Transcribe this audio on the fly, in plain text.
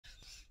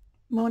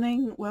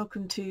Morning,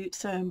 welcome to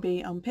Sew and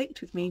Bee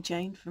Unpicked with me,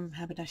 Jane from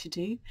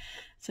Haberdasherdo.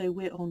 So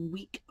we're on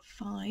week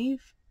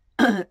 5,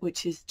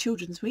 which is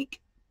Children's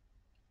Week,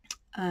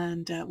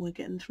 and we're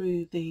getting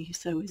through the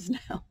sewers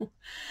now.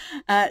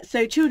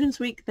 So Children's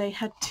Week, they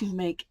had to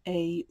make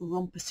a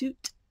romper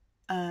suit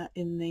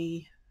in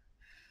the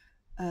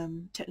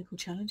technical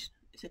challenge.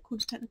 Is it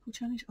called a technical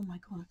challenge? Oh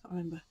my god, I can't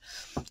remember.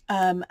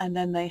 And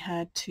then they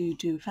had to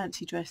do a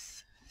fancy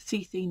dress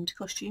sea-themed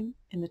costume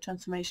in the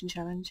transformation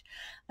challenge,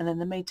 and then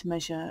the made to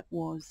measure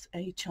was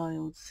a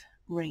child's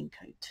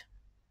raincoat.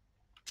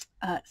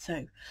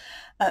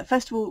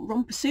 First of all,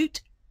 romper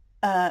suit,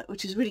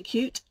 which is really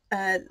cute.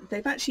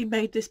 They've actually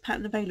made this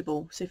pattern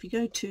available, so if you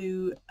go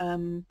to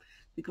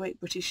the Great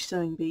British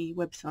Sewing Bee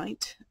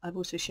website, I've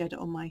also shared it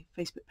on my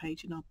Facebook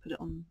page and I'll put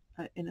it on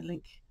in a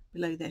link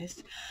below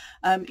this.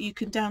 You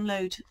can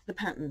download the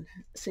pattern,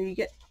 so you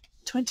get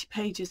 20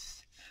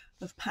 pages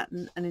of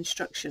pattern and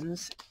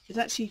instructions. It's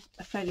actually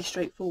a fairly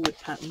straightforward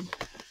pattern.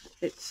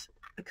 It's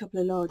a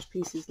couple of large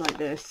pieces like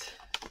this.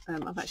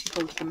 I've actually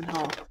folded them in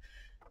half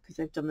because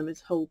they've done them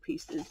as whole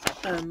pieces,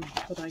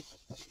 but I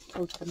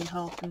folded them in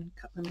half and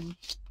cut them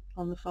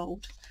on the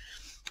fold,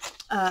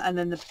 and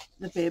then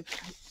the bib.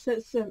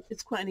 So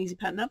it's quite an easy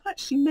pattern. I've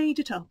actually made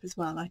it up as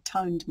well. I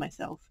timed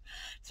myself,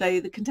 so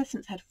the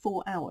contestants had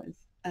 4 hours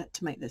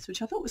to make this,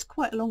 which I thought was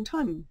quite a long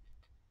time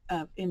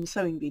in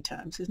sewing bee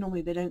terms, because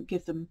normally they don't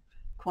give them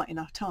quite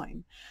enough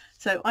time.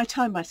 So I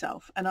timed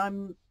myself, and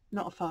I'm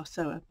not a fast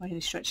sewer by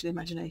any stretch of the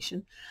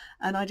imagination,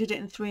 and I did it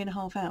in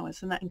 3.5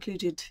 hours, and that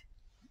included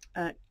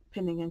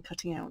pinning and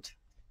cutting out.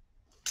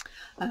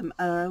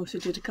 I also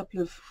did a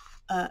couple of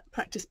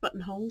practice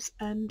buttonholes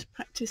and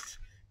practice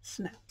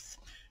snaps.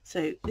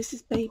 So this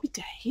is baby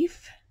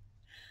Dave,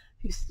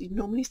 who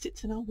normally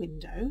sits in our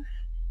window.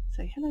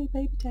 Say hello,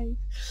 baby Dave.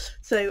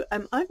 So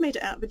I've made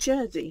it out of a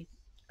jersey.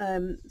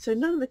 So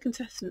none of the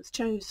contestants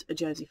chose a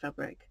jersey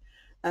fabric.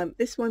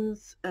 This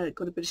one's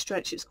got a bit of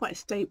stretch. It's quite a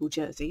stable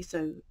jersey,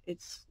 so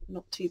it's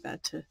not too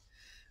bad to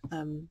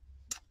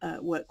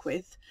work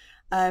with.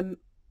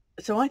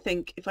 So I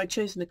think if I'd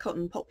chosen a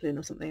cotton poplin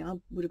or something, I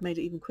would have made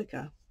it even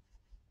quicker,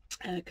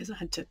 because I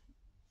had to,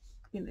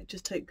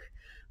 just take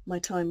my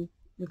time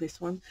with this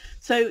one.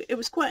 So it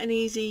was quite an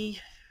easy,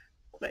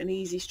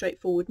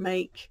 straightforward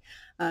make.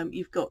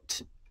 You've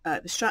got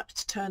the straps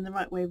to turn the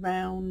right way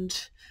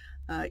round.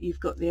 You've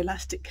got the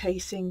elastic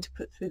casing to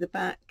put through the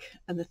back,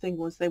 and the thing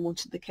was they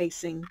wanted the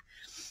casing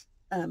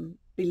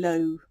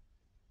below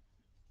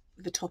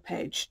the top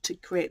edge to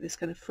create this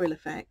kind of frill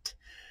effect.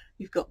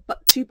 You've got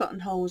 2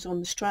 buttonholes on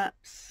the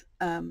straps,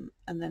 and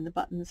then the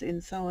buttons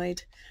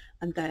inside,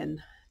 and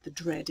then the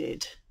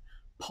dreaded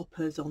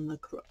poppers on the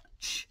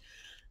crotch.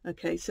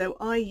 Okay, so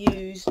I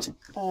used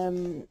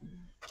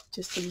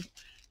just some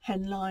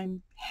hemline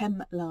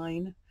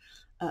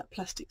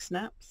plastic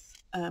snaps.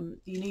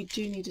 You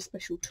do need a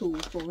special tool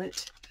for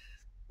it.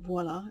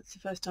 Voila, it's the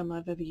first time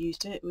I've ever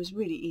used it. It was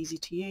really easy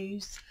to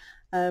use.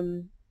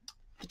 The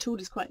tool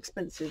is quite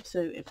expensive, so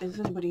if there's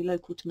anybody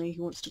local to me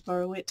who wants to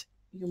borrow it,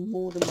 you're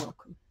more than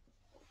welcome.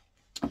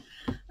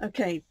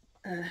 Okay,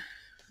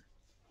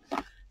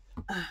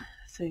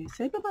 so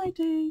say bye-bye,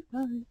 Dave.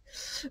 Bye.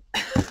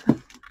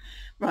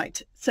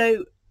 Right,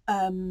 so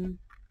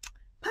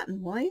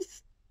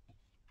pattern-wise,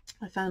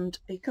 I found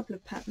a couple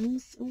of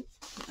patterns. Oh,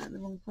 put that in the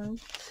wrong pile.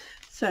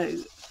 So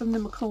from the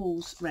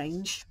McCall's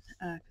range,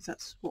 because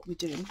that's what we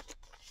do,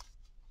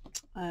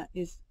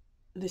 is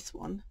this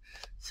one.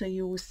 So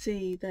you will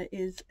see there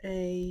is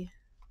a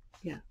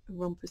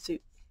romper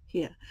suit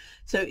here.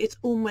 So it's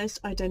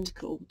almost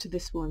identical to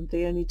this one.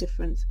 The only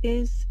difference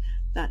is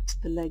that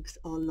the legs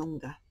are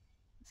longer.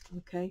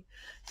 Okay,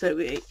 so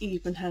it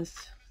even has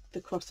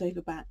the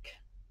crossover back.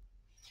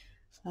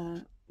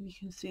 You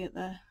can see it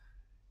there.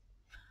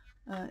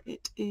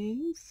 It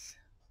is,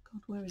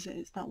 God, where is it?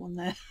 It's that one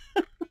there.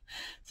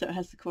 So it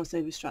has the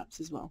crossover straps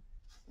as well.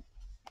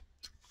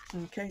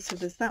 Okay, so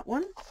there's that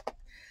one.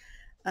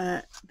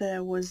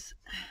 There was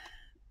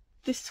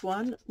this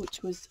one,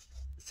 which was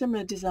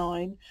similar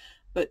design,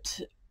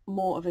 but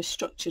more of a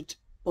structured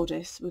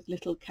bodice with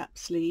little cap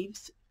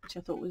sleeves, which I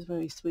thought was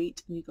very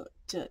sweet. And you've got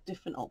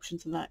different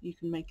options of that. You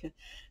can make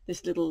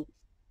this little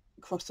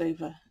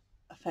crossover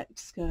effect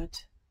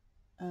skirt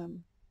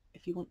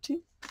if you want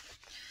to.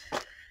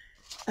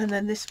 And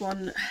then this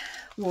one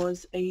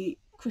was a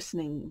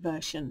christening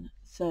version.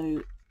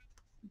 So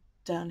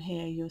down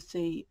here you'll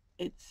see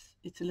it's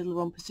a little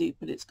romper suit,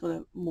 but it's got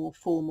a more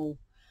formal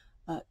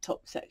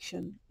top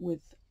section.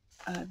 With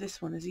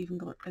this one has even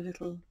got a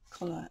little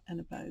collar and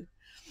a bow,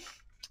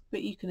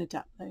 but you can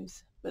adapt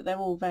those, but they're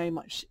all very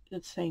much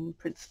the same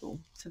principle.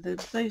 So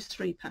there's those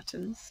 3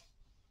 patterns.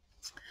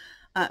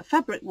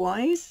 Fabric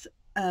wise,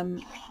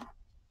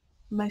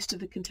 most of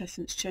the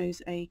contestants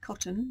chose a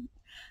cotton.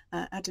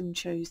 Adam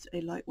chose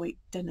a lightweight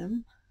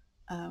denim,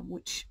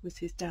 which was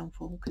his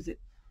downfall because it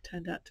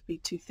turned out to be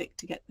too thick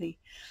to get the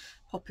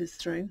poppers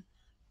through.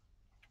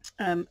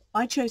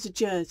 I chose a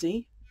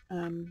jersey.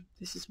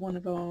 This is one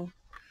of our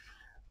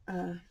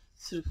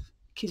sort of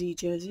kiddie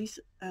jerseys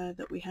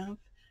that we have.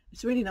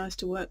 It's really nice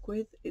to work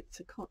with. It's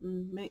a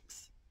cotton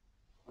mix.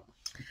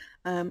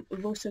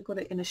 We've also got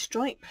it in a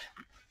stripe,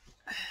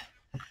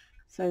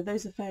 so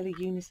those are fairly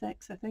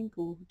unisex, I think,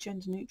 or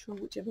gender neutral,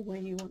 whichever way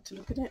you want to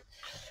look at it.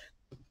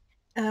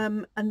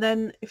 And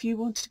then if you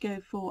wanted to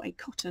go for a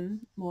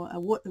cotton or a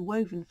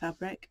woven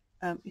fabric,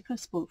 you're kind of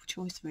spoiled for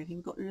choice really.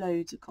 We've got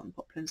loads of cotton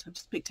poplins. I've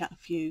just picked out a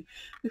few.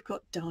 We've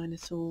got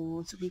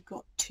dinosaurs, we've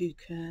got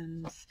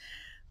toucans,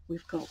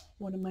 we've got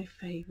one of my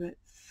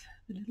favourites,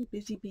 the little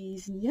busy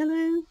bees in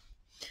yellow.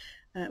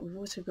 We've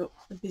also got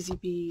the busy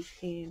bees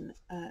in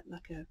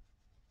like a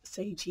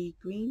sagey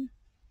green,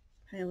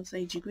 pale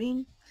sagey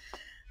green.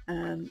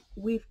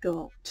 We've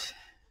got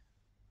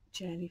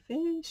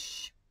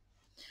jellyfish,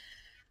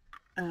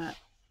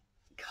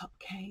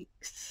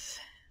 cupcakes,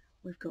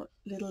 we've got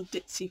little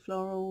ditzy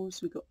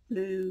florals, we've got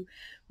blue,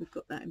 we've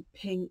got that in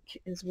pink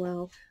as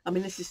well. I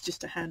mean, this is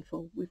just a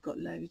handful, we've got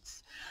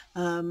loads.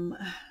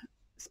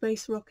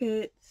 Space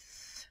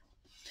rockets,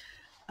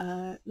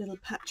 little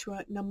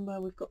patchwork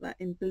number, we've got that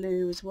in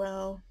blue as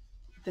well.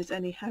 If there's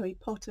any Harry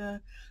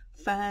Potter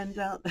fans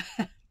out there,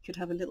 you could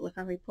have a little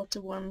Harry Potter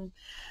one.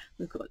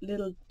 We've got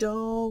little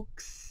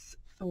dogs,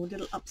 or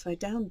little upside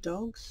down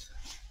dogs.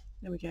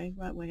 There we go,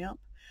 right way up.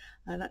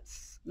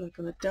 That's like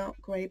on a dark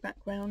grey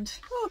background.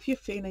 Oh, if you're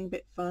feeling a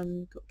bit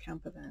fun, got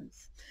camper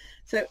vans.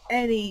 So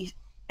any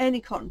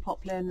cotton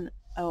poplin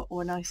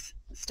or a nice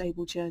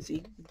stable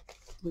jersey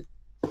would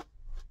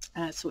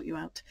sort you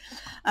out.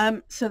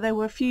 So there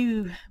were a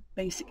few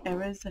basic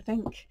errors, I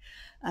think.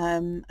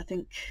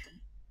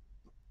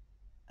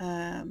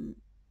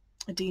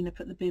 Adina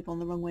put the bib on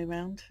the wrong way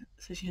round,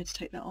 so she had to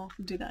take that off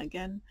and do that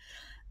again.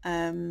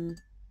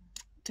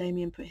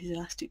 Damien put his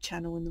elastic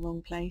channel in the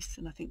wrong place,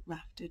 and I think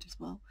Raf did as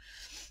well.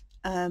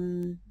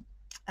 And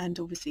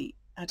obviously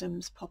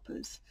Adam's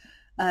poppers.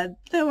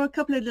 There were a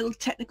couple of little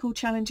technical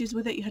challenges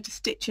with it. You had to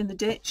stitch in the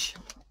ditch,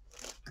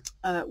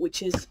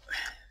 which is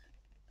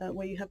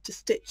where you have to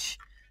stitch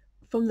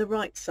from the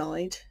right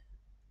side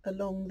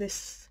along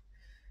this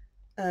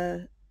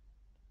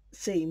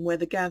seam where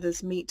the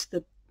gathers meet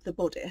the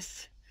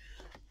bodice,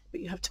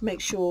 but you have to make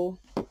sure,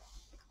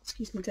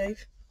 excuse me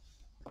Dave,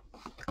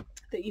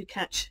 that you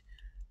catch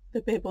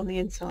the bib on the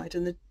inside,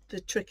 and the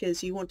trick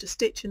is you want to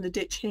stitch in the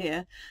ditch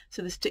here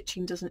so the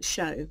stitching doesn't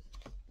show,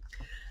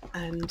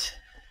 and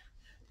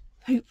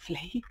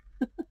hopefully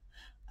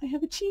I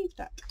have achieved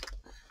that.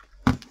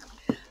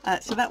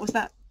 So that was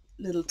that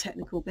little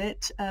technical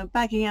bit.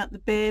 Bagging out the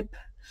bib,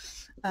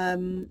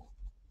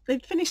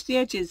 they've finished the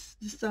edges,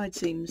 the side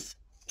seams,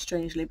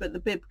 strangely, but the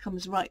bib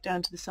comes right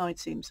down to the side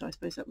seam, so I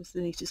suppose that was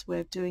the neatest way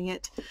of doing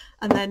it.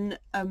 And then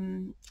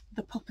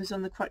the poppers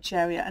on the crutch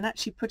area, and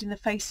actually putting the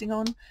facing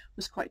on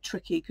was quite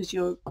tricky because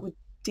you're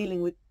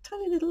dealing with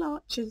tiny little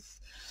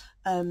arches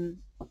and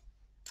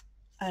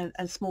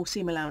small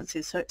seam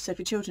allowances. So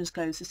for children's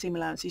clothes, the seam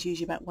allowance is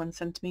usually about 1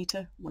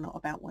 centimetre. Well, not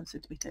about 1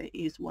 centimetre, it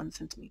is 1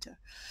 centimetre.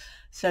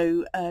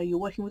 So you're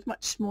working with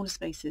much smaller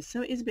spaces,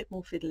 so it is a bit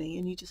more fiddly,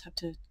 and you just have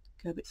to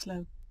go a bit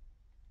slow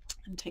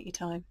and take your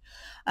time.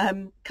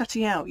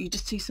 Cutting out, you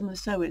just see some of the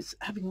sewers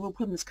having real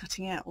problems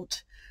cutting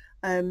out,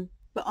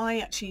 but I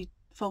actually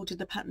folded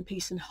the pattern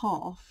piece in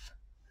half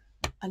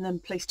and then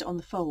placed it on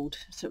the fold,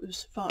 so it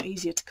was far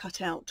easier to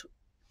cut out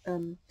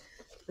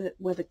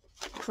where the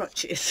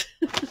crutch is.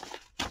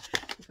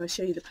 If I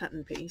show you the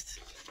pattern piece,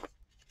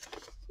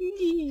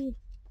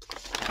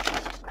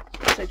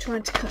 so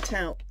trying to cut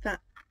out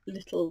that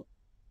little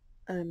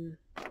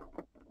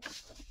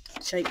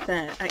shape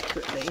there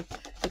accurately,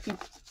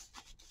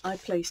 I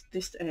placed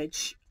this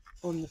edge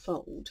on the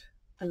fold,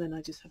 and then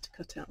I just had to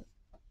cut out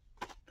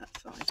that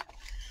side,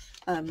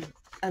 and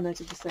I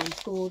did the same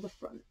for the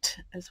front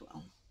as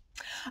well.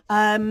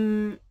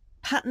 Pattern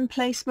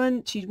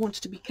placement, you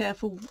wanted to be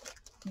careful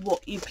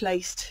what you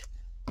placed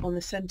on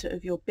the centre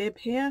of your bib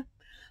here.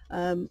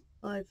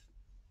 I've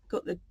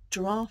got the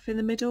giraffe in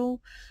the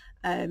middle.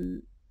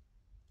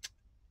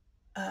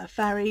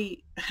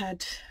 Farry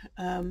had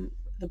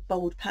the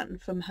bold pattern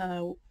from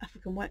her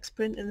African wax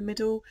print in the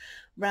middle.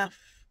 Raf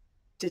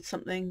did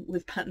something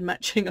with pattern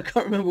matching, I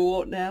can't remember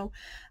what now.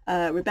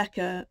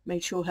 Rebecca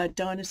made sure her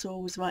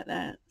dinosaur was right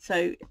there.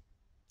 So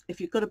if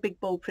you've got a big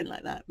bold print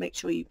like that, make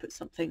sure you put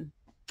something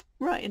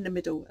right in the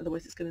middle,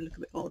 otherwise it's going to look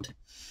a bit odd.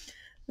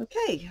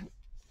 Okay,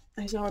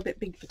 those are a bit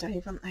big for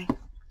Dave, aren't they?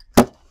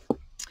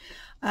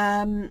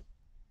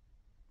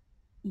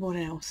 What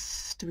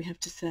else do we have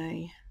to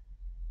say?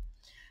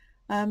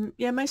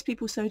 Yeah, most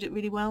people sewed it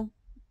really well.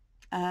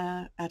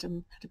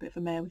 Adam had a bit of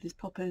a mare with his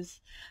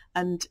poppers,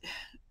 and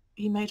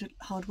he made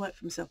hard work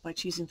for himself by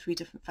choosing 3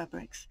 different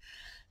fabrics.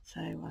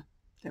 So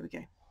there we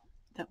go.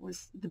 That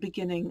was the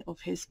beginning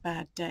of his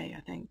bad day,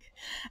 I think.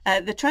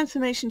 The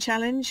transformation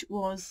challenge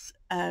was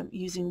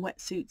using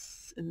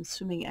wetsuits and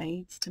swimming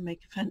aids to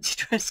make a fancy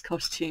dress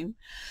costume.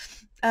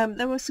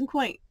 There were some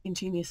quite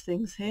ingenious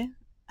things here.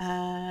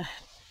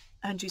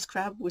 Andrew's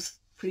crab was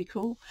pretty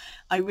cool.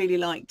 I really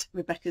liked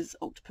Rebecca's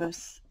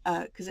octopus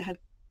because it had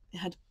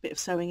a bit of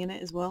sewing in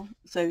it as well.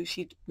 So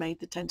she'd made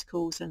the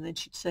tentacles and then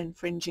she'd sewn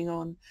fringing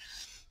on.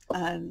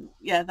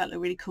 Yeah, that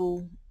looked really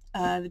cool.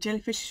 The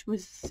jellyfish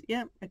was,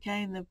 yeah,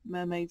 okay, and the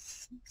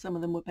mermaids, some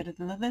of them were better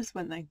than others,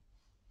 weren't they?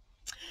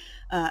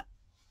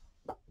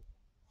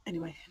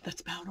 Anyway,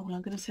 that's about all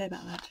I'm going to say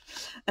about that,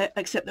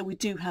 except that we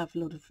do have a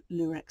lot of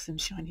lurex and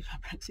shiny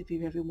fabrics if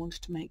you ever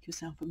wanted to make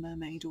yourself a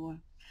mermaid or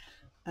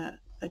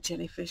a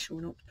jellyfish or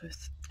an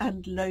octopus,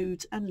 and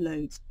loads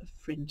of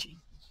fringing.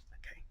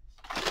 Okay,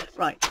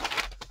 right,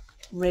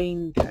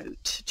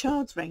 raincoat,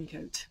 child's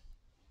raincoat.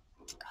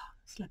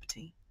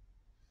 Celebrity.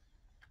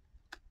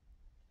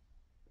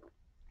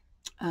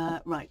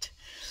 Right,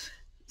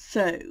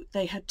 so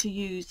they had to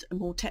use a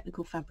more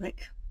technical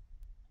fabric,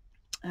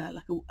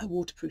 like a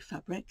waterproof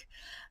fabric,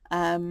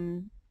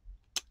 and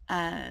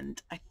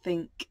I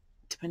think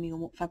depending on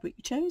what fabric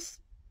you chose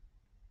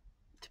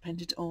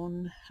depended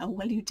on how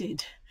well you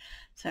did.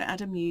 So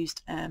Adam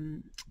used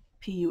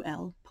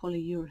PUL,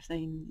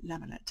 polyurethane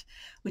laminate,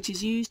 which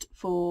is used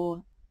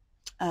for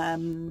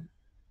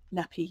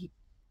nappy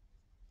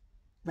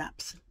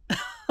wraps.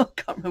 I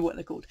can't remember what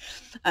they're called.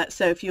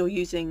 So if you're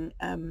using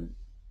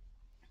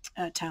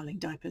toweling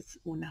diapers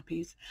or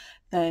nappies,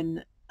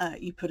 then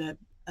you put a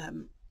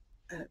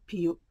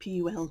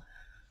PUL,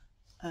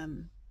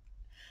 oh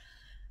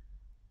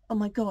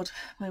my god,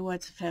 my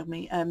words have failed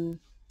me,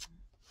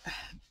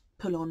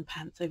 pull-on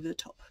pants over the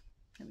top.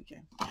 There we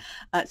go.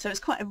 So it's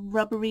quite a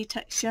rubbery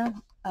texture,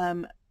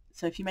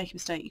 so if you make a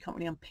mistake you can't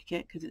really unpick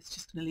it because it's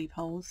just going to leave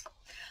holes,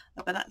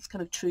 but that's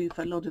kind of true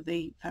for a lot of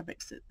the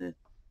fabrics that the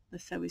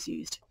sewers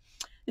used.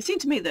 It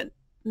seemed to me that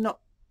not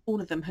all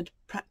of them had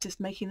practiced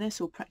making this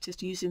or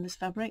practiced using this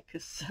fabric,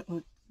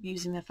 or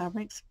using their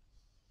fabrics,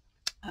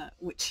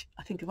 which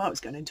I think if I was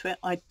going into it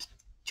I'd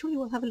surely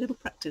will have a little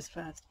practice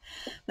first.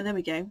 But there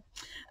we go.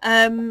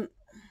 So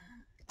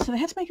they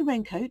had to make a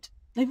raincoat.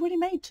 They've already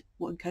made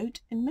one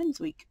coat in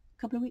Men's Week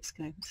a couple of weeks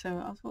ago, so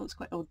I thought it was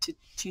quite odd to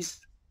choose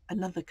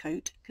another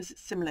coat because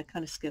it's similar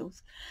kind of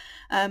skills.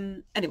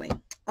 Anyway,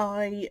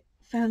 I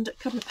found a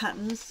couple of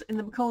patterns in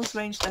the McCall's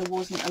range. There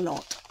wasn't a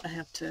lot, I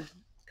have to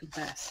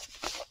confess.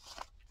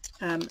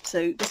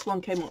 So this one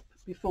came up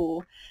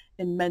before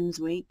in Men's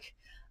Week.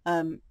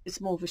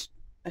 It's more of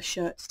a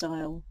shirt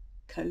style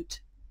coat,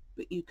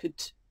 but you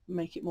could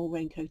make it more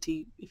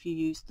raincoaty if you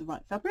used the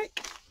right fabric.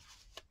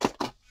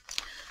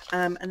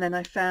 And then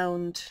I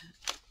found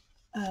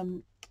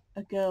a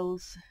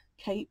girl's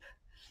cape,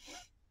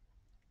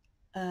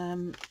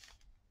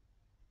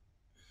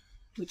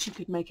 which you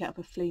could make out of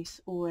a fleece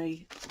or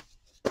a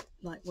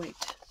lightweight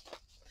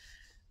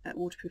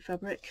waterproof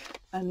fabric.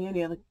 And the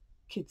only other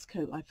kid's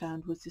coat I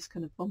found was this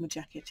kind of bomber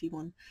jackety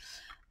one,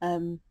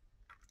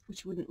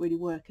 which wouldn't really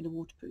work in a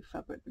waterproof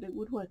fabric, but it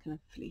would work in a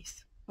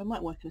fleece. It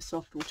might work in a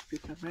soft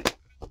waterproof fabric.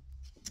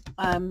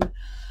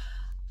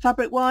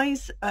 Fabric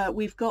wise,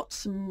 we've got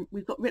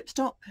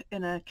ripstop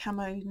in a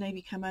camo,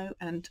 navy camo,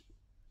 and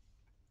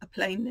a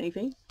plain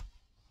navy.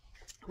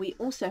 We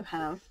also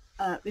have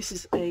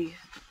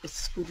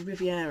it's called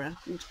Riviera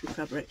waterproof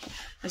fabric.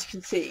 As you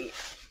can see,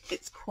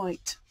 it's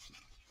quite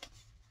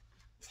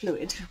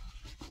fluid.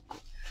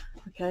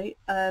 Okay,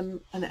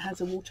 and it has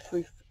a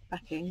waterproof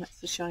backing. That's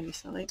the shiny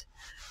side.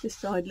 This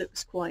side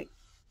looks quite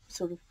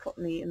sort of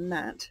cottony and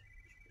matte,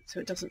 so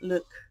it doesn't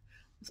look.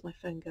 That's my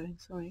phone going.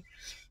 Sorry.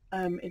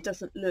 It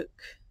doesn't look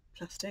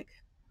plastic.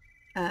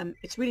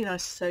 It's really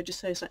nice to sew, just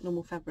sews like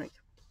normal fabric.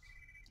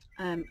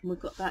 And we've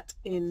got that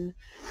in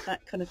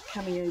that kind of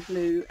cameo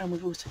blue, and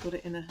we've also got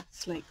it in a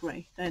slate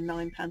grey. They're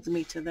 £9 a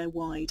metre, they're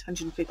wide,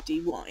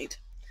 150 wide.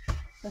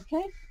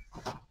 Okay.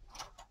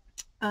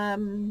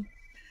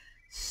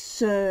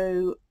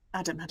 So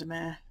Adam had a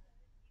mare,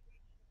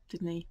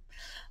 didn't he?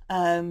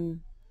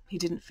 He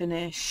didn't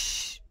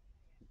finish.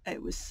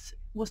 It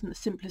wasn't the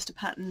simplest of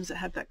patterns. It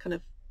had that kind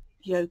of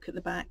yoke at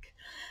the back,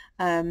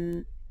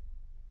 and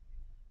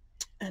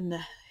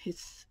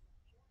his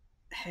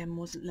hem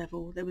wasn't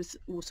level. There was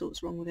all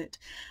sorts wrong with it.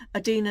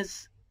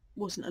 Adina's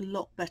wasn't a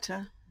lot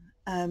better.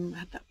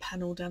 Had that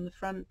panel down the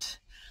front.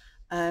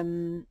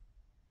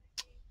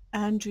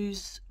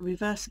 Andrew's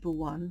reversible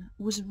one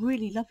was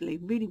really lovely,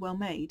 really well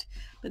made,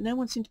 but no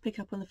one seemed to pick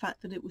up on the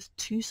fact that it was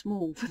too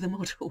small for the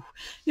model.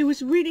 It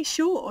was really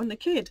short on the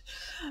kid.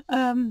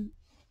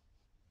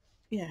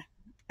 Yeah.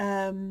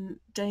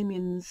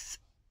 Damien's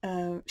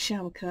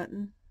shower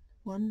curtain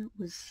one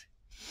was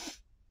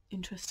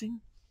interesting.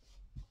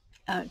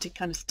 Hem did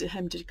kind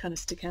of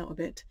stick out a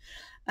bit.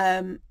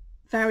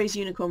 Farry's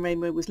unicorn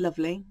rainbow was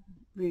lovely,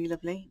 really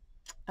lovely.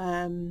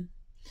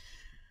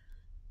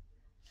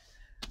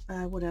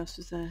 What else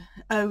was there?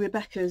 Oh,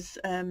 Rebecca's,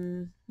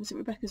 was it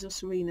Rebecca's or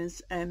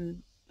Serena's?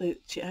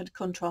 She had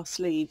contrast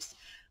sleeves,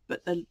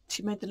 but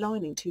she made the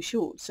lining too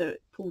short, so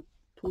it pulled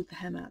the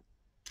hem out.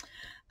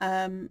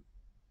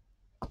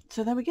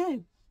 So there we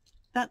go.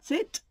 That's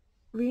it,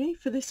 really,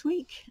 for this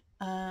week.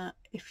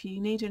 If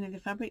you need any of the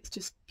fabrics,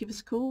 just give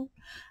us a call.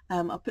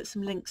 I'll put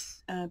some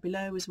links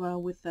below as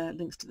well, with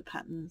links to the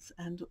patterns,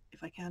 and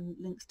if I can,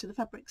 links to the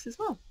fabrics as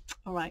well.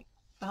 All right,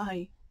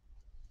 bye.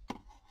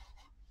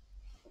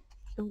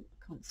 Oh,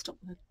 I can't stop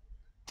the